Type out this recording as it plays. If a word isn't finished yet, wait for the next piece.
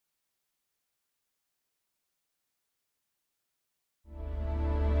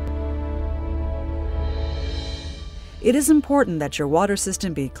It is important that your water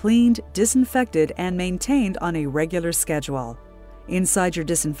system be cleaned, disinfected, and maintained on a regular schedule. Inside your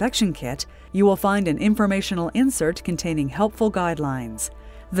disinfection kit, you will find an informational insert containing helpful guidelines.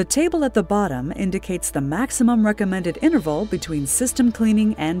 The table at the bottom indicates the maximum recommended interval between system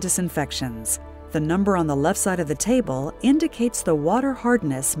cleaning and disinfections. The number on the left side of the table indicates the water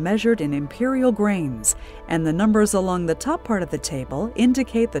hardness measured in imperial grains, and the numbers along the top part of the table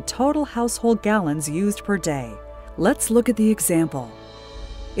indicate the total household gallons used per day. Let's look at the example.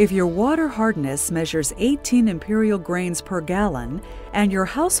 If your water hardness measures 18 imperial grains per gallon and your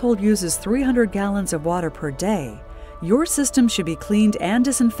household uses 300 gallons of water per day, your system should be cleaned and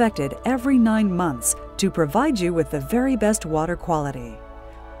disinfected every 9 months to provide you with the very best water quality.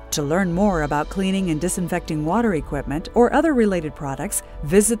 To learn more about cleaning and disinfecting water equipment or other related products,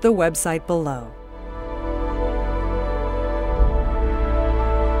 visit the website below.